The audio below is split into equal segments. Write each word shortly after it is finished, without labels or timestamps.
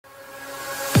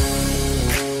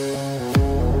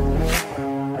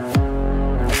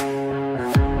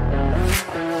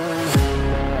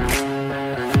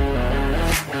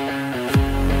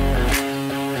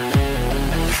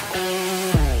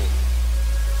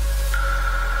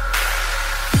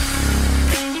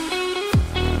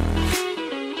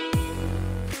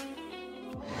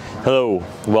Hello,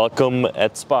 welcome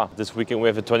at Spa. This weekend we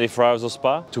have the 24 hours of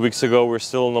Spa. 2 weeks ago we were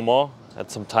still in Le Mans.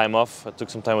 Had some time off. I took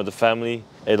some time with the family,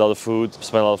 ate a lot of food,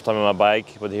 spent a lot of time on my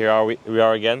bike. But here we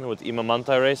are again with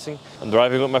Manthey Racing. I'm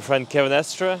driving with my friend Kevin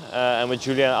Estre and with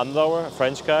Julien Andlauer, a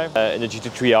French guy, in the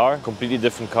GT3R. Completely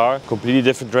different car, completely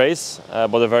different race,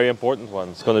 but a very important one.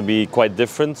 It's going to be quite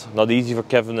different. Not easy for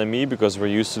Kevin and me because we're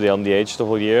used to the LMDH the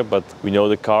whole year, but we know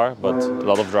the car. But a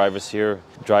lot of drivers here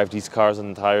drive these cars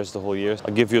and tires the whole year.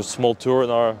 I'll give you a small tour in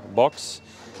our box.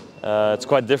 It's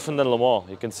quite different than Le Mans.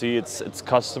 You can see it's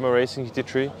customer racing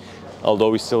GT3. Although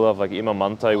we still have like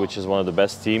Manthey, which is one of the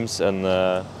best teams and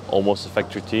almost a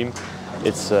factory team.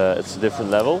 It's a different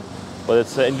level, but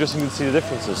it's interesting to see the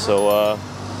differences. So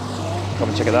come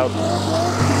and check it out.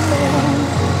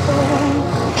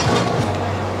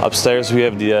 Upstairs we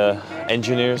have the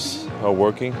engineers who are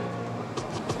working.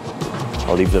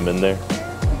 I'll leave them in there.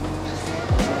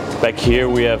 Back here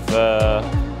we have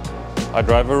our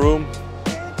driver room,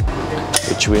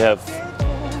 which we have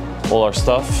all our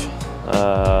stuff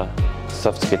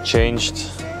to get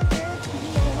changed.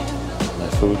 My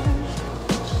food.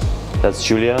 That's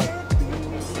Julia.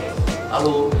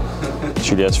 Hello.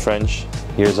 Julia's French.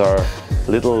 Here's our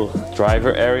little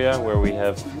driver area where we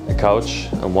have a couch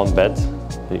and one bed.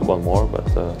 We need one more, but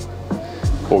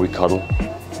or we cuddle,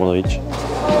 one of each.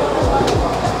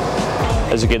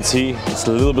 As you can see, it's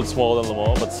a little bit smaller than Le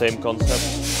Mans, but same concept.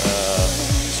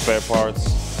 Spare parts.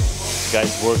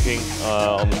 Guys working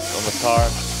on the car.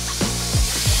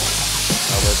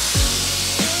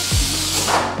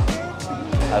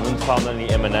 I haven't found any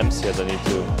M&Ms yet. I need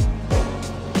to.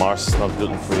 Mars is not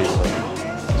gluten-free, so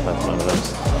let's find some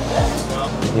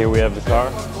M&Ms. Here we have the car.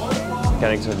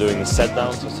 Mechanics are doing a set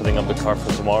down, so setting up the car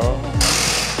for tomorrow.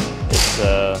 It's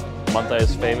Manthey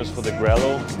is famous for the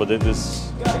Grello, but it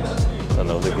is, I don't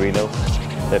know, the Greeno.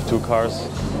 They have two cars.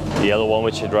 The yellow one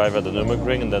which you drive at the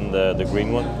Nürburgring, and then the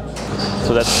green one.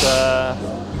 So that's a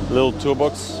little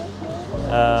toolbox.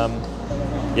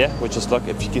 Yeah, we're just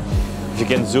lucky. If you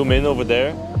can zoom in over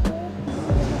there,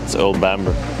 it's old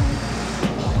Bamber.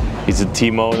 He's a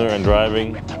team owner and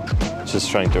driving, just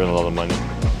trying to earn a lot of money.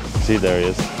 See, there he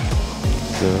is.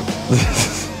 So.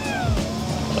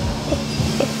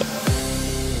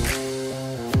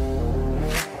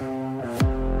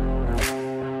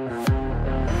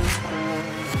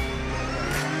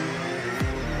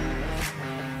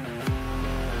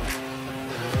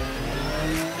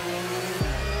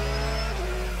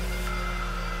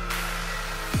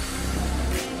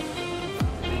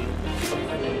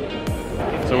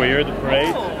 So we're here at the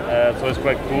parade, so it's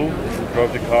quite cool. We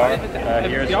drove the car.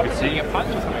 Here, as you can see, a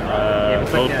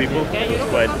lot of people. It's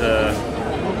quite a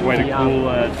cool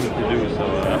thing to do. So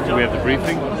after we have the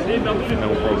briefing, then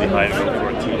we'll probably hire them for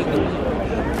a team.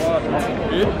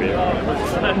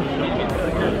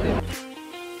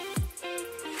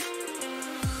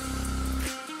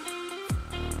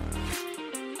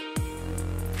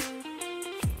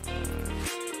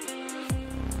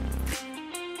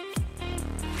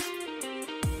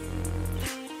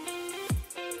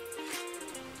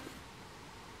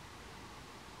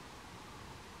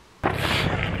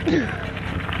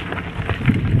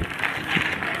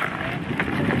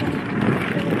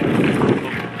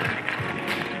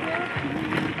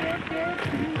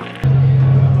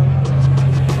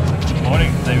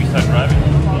 Morning, today we start driving.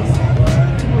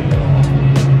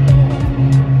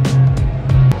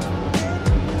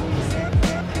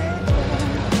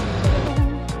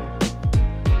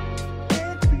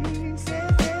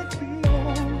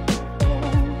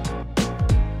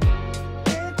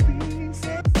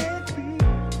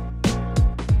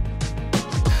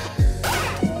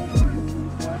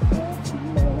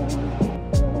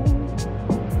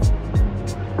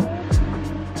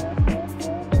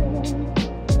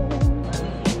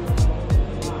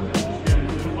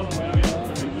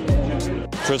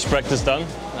 First practice done,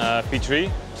 P3,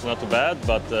 it's not too bad,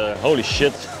 but holy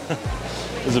shit.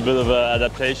 There's a bit of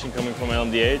adaptation coming from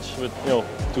LMDH with,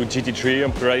 two GT3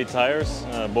 and Pirelli tires.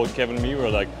 Both Kevin and me were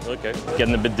like, okay.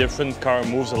 Getting a bit different, car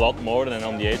moves a lot more than an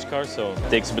LMDH car, so it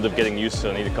takes a bit of getting used to.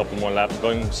 I need a couple more laps.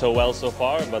 Going so well so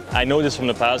far, but I know this from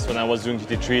the past when I was doing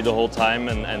GT3 the whole time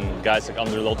and guys like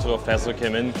Andre Lotto or Fessler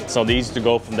came in. It's not easy to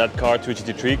go from that car to a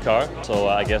GT3 car, so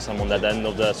I guess I'm on that end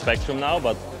of the spectrum now,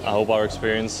 but I hope our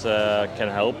experience can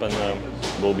help and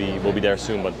we'll be there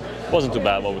soon, but it wasn't too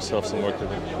bad, but we still have some work to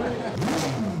do.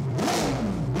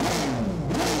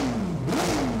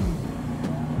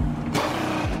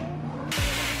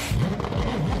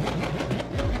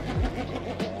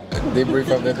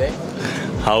 Debrief of the day.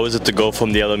 How is it to go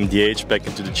from the LMDH back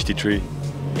into the GT3?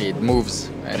 It moves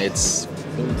and it's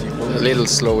a little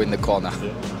slow in the corner.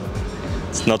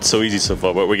 It's not so easy so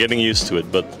far, but we're getting used to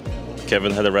it. But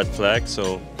Kevin had a red flag,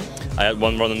 so I had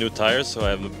one run on new tires, so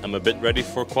I'm a bit ready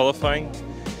for qualifying.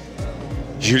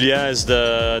 Julien is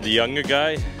the younger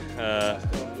guy.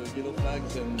 Yellow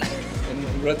flags and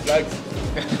red flags.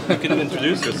 You can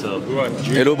introduce yourself. Who are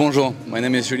you? Hello, bonjour. My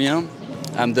name is Julien.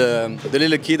 I'm the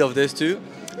little kid of these two.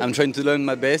 I'm trying to learn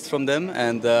my best from them,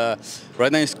 and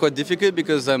right now it's quite difficult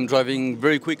because I'm driving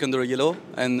very quick under yellow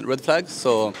and red flags,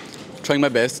 so trying my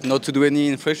best not to do any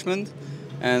infringement.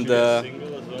 And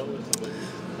Single as well?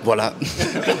 voila.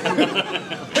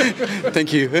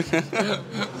 Thank you.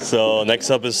 So next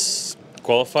up is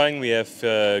qualifying. We have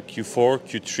Q4,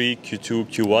 Q3, Q2,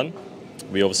 Q1.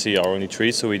 We obviously are only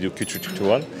 3, so we do Q3,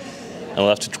 Q1. And we'll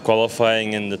have to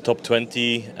qualifying in the top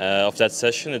 20 of that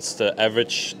session. It's the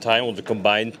average time or the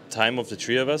combined time of the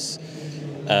 3 of us.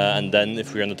 And then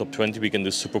if we're in the top 20, we can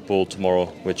do Super Pole tomorrow,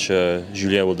 which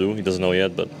Julien will do. He doesn't know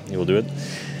yet, but he will do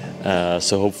it.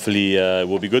 So hopefully it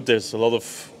will be good. There's a lot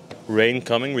of rain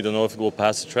coming. We don't know if it will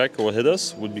pass the track or will hit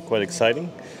us. It would be quite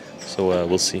exciting. So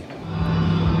we'll see.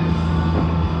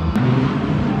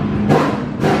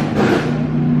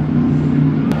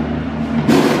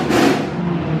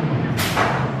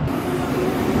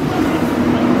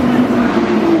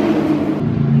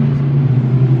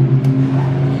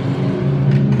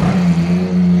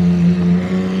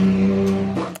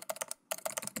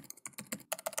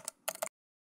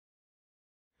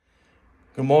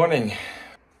 Good morning.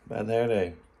 Bad hair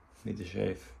day. Need to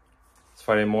shave. It's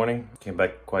Friday morning. Came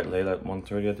back quite late at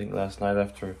 1:30 I think last night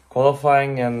after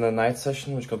qualifying and the night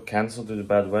session which got cancelled due to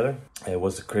bad weather. It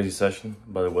was a crazy session,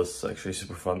 but it was actually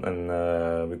super fun,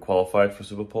 and we qualified for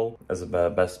Super Pole as a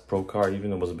best pro car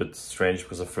even. It was a bit strange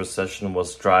because the first session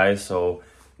was dry, so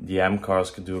the AM cars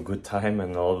could do a good time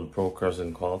and all of the pro cars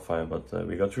didn't qualify, but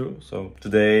we got through. So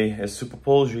today is Super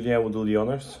Pole. Julien will do the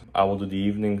honors. I will do the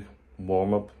evening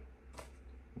warm-up.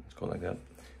 Like that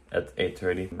at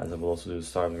 8:30, as I will also do the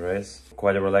start of the race.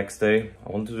 Quite a relaxed day. I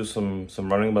want to do some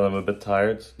running, but I'm a bit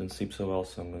tired. Didn't sleep so well,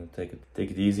 so I'm gonna take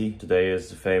it easy. Today is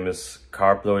the famous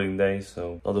carb loading day,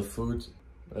 so a lot of food.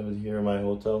 I have it here in my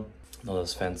hotel. Not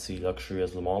as fancy luxury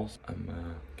as Le Mans. I'm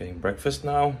getting breakfast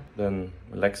now, then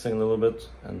relaxing a little bit,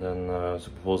 and then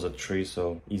Super Pole's at 3,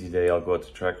 so easy day. I'll go at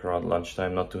the track around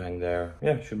lunchtime, not to hang there.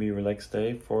 Yeah, should be a relaxed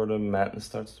day for the madness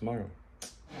starts tomorrow.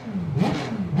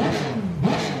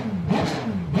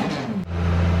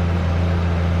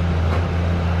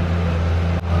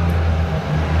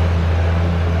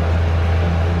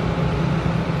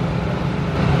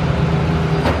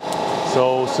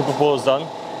 So Super Pole is done.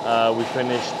 We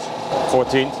finished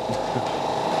 14th.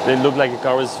 Didn't look like the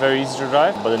car was very easy to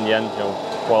drive, but in the end,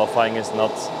 qualifying is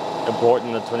not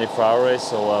important in a 24-hour race.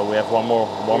 So we have one more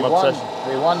warm-up session.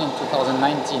 We won in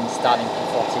 2019, starting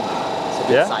P14. It's a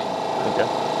good sign. Okay.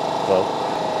 Well,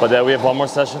 but we have one more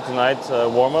session tonight,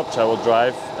 warm-up, which I will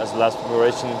drive as the last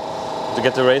preparation to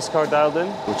get the race car dialed in,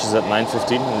 which is at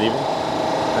 9:15 in the evening,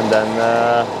 and then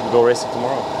we go racing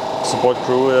tomorrow. Support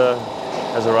crew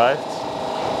has arrived.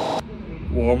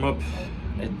 Warm-up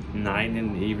at 9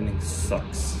 in the evening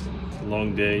sucks. It's a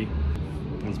long day.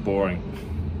 It's boring.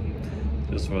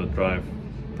 Just want to drive.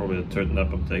 Probably the third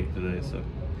nap I'm taking today.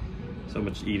 So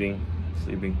much eating,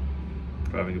 sleeping,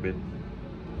 driving a bit,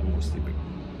 and more sleeping.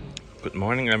 Good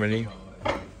morning, Emily.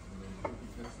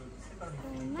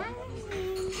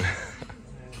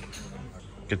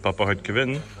 Get Papa heute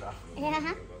gewinnen?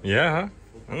 Ja. Ja?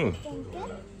 Oh.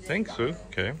 Thanks,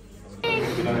 okay.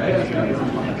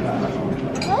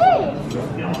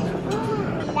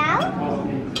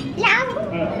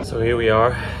 So here we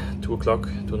are, 2 o'clock,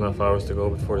 2.5 hours to go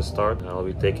before the start. I'll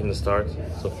be taking the start.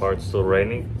 So far it's still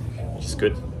raining, which is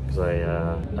good because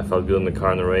I felt good in the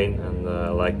car in the rain, and I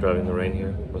like driving in the rain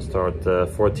here. We'll start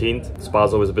 14th.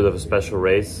 Spa's always a bit of a special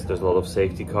race. There's a lot of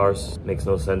safety cars. Makes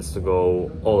no sense to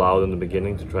go all out in the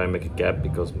beginning to try and make a gap,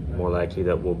 because more likely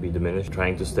that will be diminished.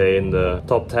 Trying to stay in the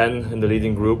top 10 in the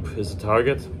leading group is the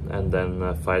target, and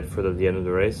then fight for the end of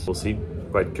the race. We'll see.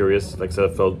 Quite curious. Like I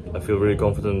said, I feel really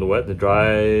confident in the wet. The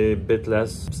dry, bit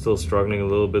less. Still struggling a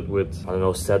little bit with, I don't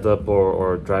know, setup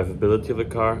or drivability of the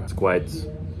car. It's quite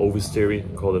oversteery,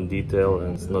 call them detail,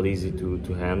 and it's not easy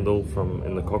to handle from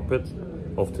in the cockpit.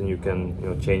 Often you can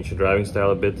change your driving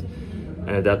style a bit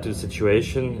and adapt to the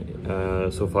situation.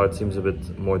 So far it seems a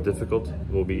bit more difficult.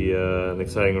 It will be an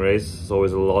exciting race. There's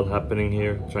always a lot happening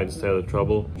here, trying to stay out of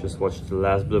trouble. Just watched the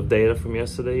last bit of data from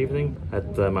yesterday evening.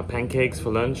 Had my pancakes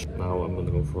for lunch. Now I'm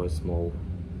gonna go for a small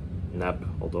nap,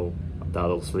 although I doubt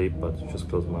I'll sleep, but just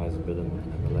close my eyes a bit and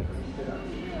relax.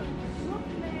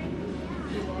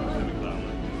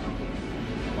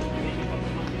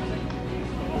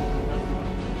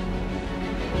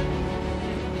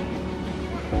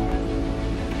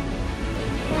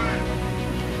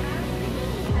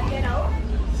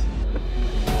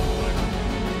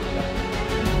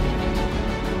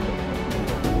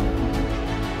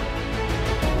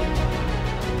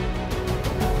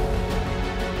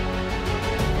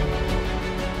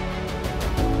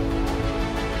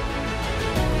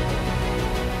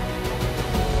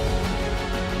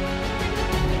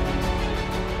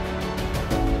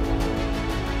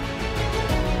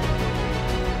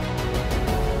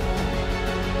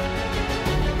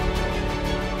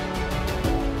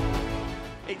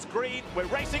 green. We're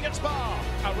racing at Spa.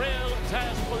 A real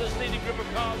test for this leading group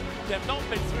of cars. They've not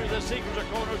been through the secret of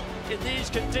corners in these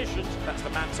conditions. That's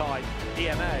the Manthey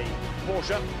EMA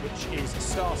Porsche, which is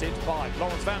started by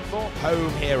Vanthoor. Home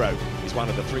hero is one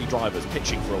of the three drivers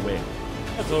pitching for a win.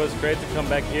 It's always great to come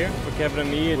back here. For Kevin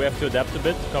and me, we have to adapt a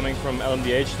bit. Coming from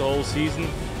LMDH the whole season,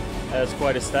 it's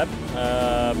quite a step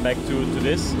back to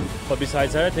this. But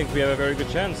besides that, I think we have a very good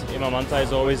chance. Manthey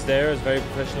is always there. It's a very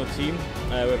professional team.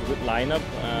 We have a good lineup.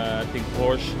 I think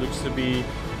Porsche looks to be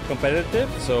competitive,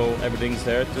 so everything's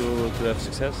there to have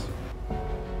success.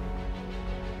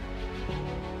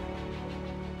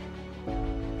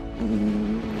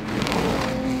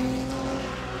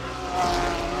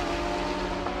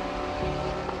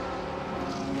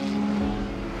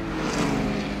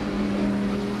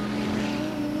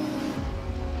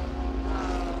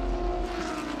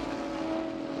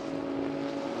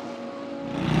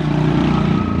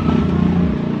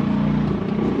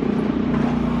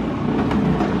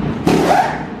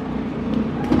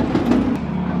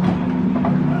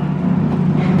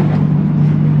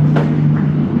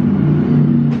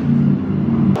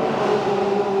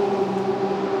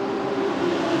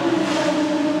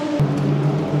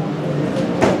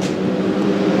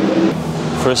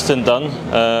 First stint done,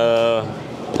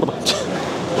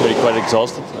 really quite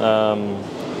exhausted.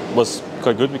 Was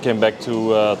quite good. We came back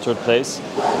to third place.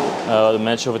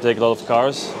 Managed to overtake a lot of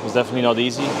cars. It was definitely not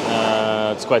easy.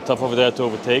 It's quite tough over there to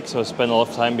overtake, so I spent a lot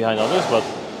of time behind others, but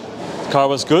the car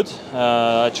was good.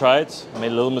 I tried,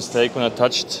 made a little mistake when I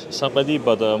touched somebody,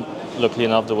 but luckily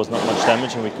enough there was not much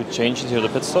damage and we could change it here at the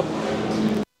pit stop.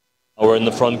 We're in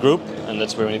the front group and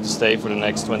that's where we need to stay for the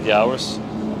next 20 hours.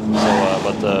 So,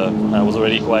 but I was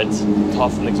already quite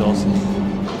tough and exhausted.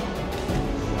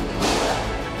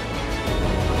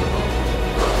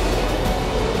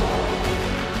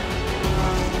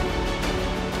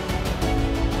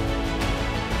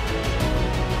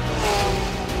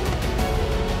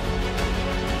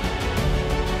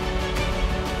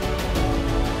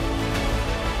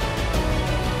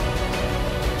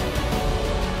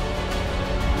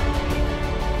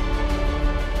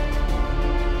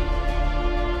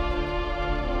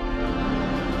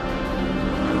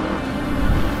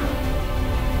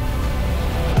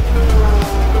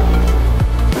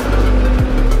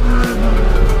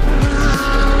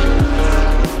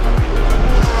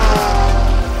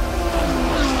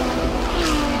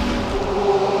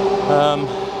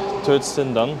 Third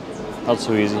stint done, not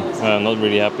so easy, not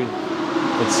really happy.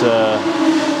 It's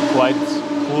quite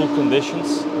cool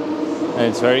conditions and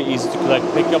it's very easy to collect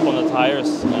pickup on the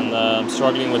tires, and I'm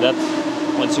struggling with that.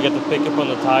 Once you get the pickup on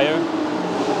the tire,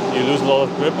 you lose a lot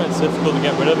of grip and it's difficult to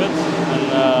get rid of it,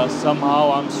 and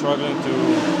somehow I'm struggling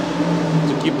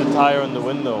to keep the tire in the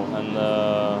window, and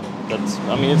that's,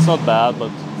 I mean, it's not bad,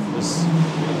 but this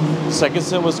second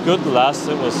stint was good, the last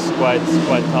stint was quite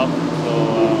tough,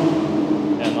 so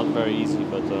yeah, not very easy,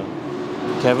 but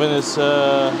Kevin is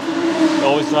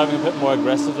always driving a bit more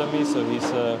aggressive than me, so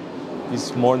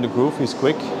he's more in the groove, he's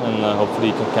quick, and hopefully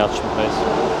he can catch my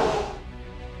pace.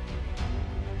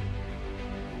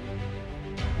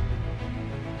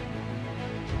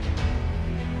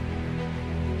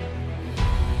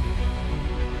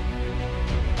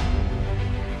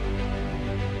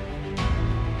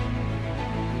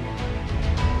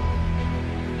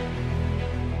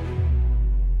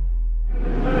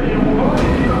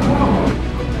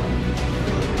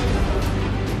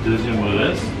 Deuxième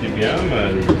relais, c'était bien,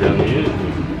 mais le dernier,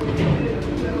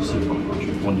 je sais pas, quand tu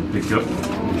prends du pick-up,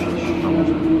 dans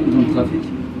le trafic.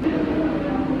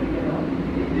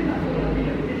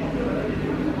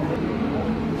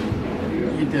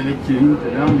 Il était avec Kevin tout à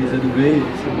l'heure, on les a doublés et il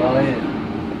s'est barré.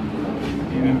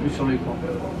 Il n'est même plus sur l'écran.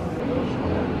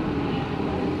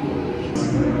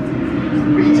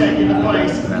 Retaking the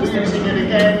place, losing it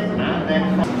again, and then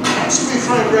should we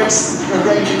throw a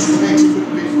range into the mix? It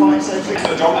wouldn't be quite so big.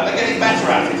 The job, and they're getting better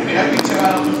at it. I mean, only 2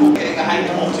 hours before getting the hang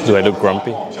of what to do. Do I look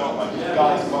grumpy?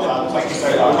 Guys, thank you so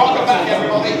much. Welcome back,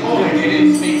 everybody. Morning. It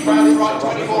is the Crowdstrike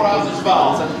 24 Hours of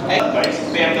Spa.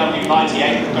 BMW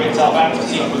 98, the grid up out to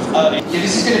sequence early. Yeah,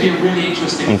 this is going to be a really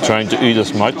interesting. I'm trying to eat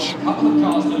as much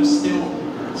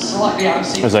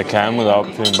as I can without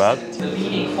feeling bad.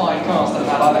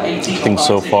 I think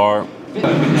so far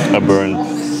I burned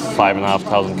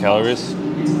 5,500 calories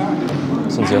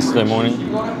since yesterday morning.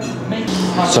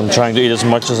 So I'm trying to eat as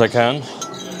much as I can.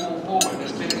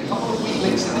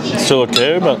 It's still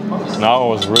okay, but now I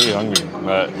was really hungry.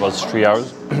 It was 3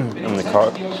 hours in the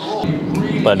car.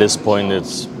 By this point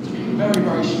it's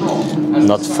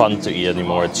not fun to eat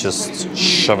anymore, it's just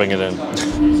shoving it in.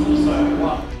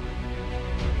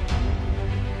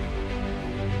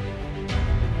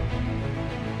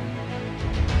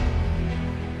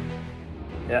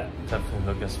 Yeah,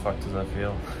 definitely look as fucked as I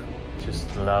feel.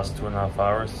 Just the last 2.5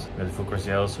 hours. We had the full course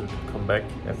yellow, so we could come back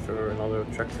after another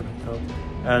track penalty.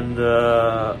 And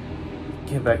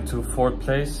came back to 4th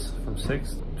place from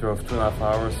 6th. Drove 2.5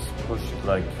 hours, pushed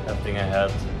like everything I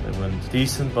had. It went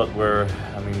decent, but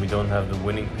we don't have the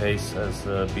winning pace as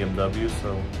BMW,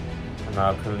 so we're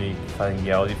now currently fighting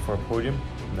the Audi for a podium.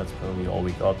 And that's probably all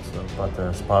we got. So.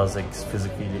 But Spa is like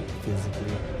physically,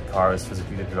 the car is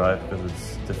physically to drive because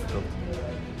it's difficult.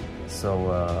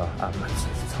 So I'm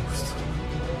absolutely toast.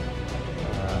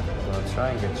 I'm gonna try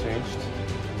and get changed.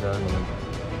 And then I'm gonna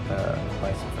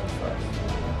buy some French fries.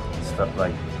 Slept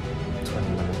like 20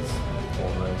 minutes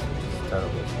before the race, which is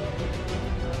terrible.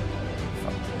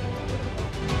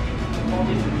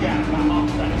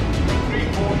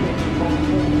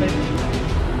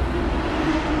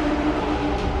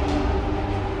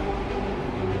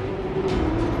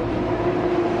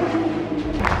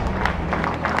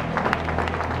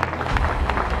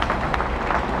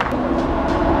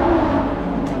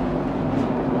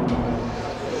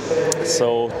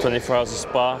 So 24 hours of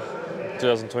Spa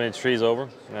 2023 is over.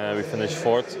 We finished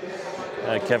 4th.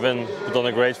 Kevin put on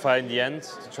a great fight in the end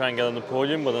to try and get on the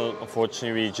podium, but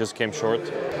unfortunately we just came short.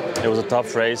 It was a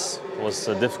tough race. It was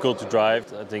difficult to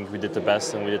drive. I think we did the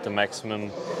best and we did the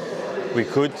maximum we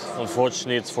could.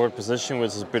 Unfortunately it's 4th position,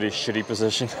 which is a pretty shitty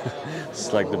position.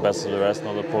 It's like the best of the rest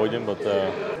on the podium, but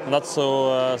not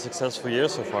so successful year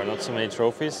so far, not so many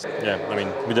trophies. Yeah, I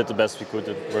mean, we did the best we could.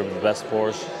 We're the best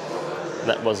Porsche.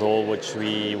 That was all which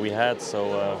we had,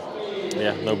 so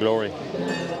yeah, no glory.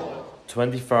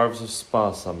 24 hours of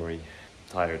Spa summary.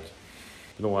 Tired.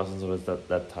 No while since I was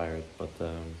that tired, but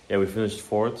yeah, we finished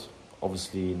 4th.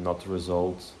 Obviously not the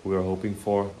result we were hoping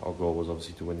for. Our goal was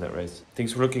obviously to win that race.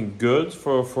 Things were looking good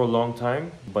for a long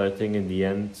time, but I think in the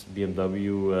end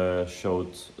BMW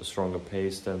showed a stronger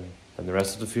pace than the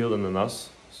rest of the field and than us.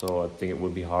 So I think it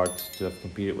would be hard to have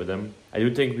competed with them. I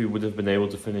do think we would have been able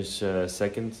to finish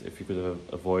 2nd if we could have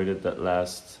avoided that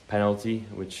last penalty,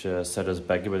 which set us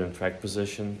back a bit in track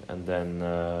position, and then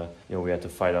we had to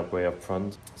fight up way up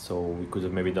front. So we could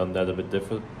have maybe done that a bit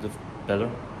better.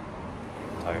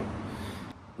 Tired.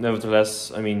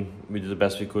 Nevertheless, I mean, we did the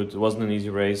best we could. It wasn't an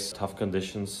easy race. Tough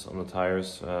conditions on the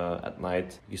tires at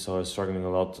night. You saw us struggling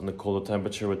a lot in the colder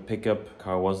temperature with pickup.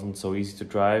 Car wasn't so easy to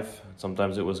drive.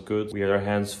 Sometimes it was good. We had our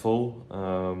hands full.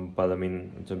 But I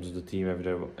mean, in terms of the team,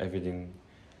 everything...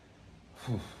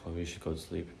 Well, we should go to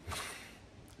sleep.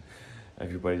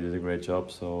 Everybody did a great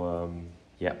job. So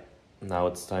yeah, now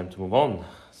it's time to move on.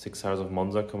 6 hours of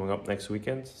Monza coming up next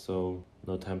weekend. So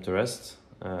no time to rest.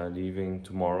 Leaving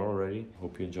tomorrow already.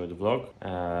 Hope you enjoyed the vlog.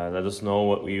 Let us know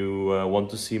what you want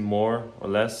to see more or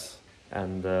less,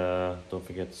 and don't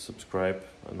forget to subscribe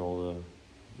and all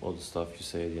the stuff you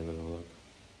say at the end of the vlog.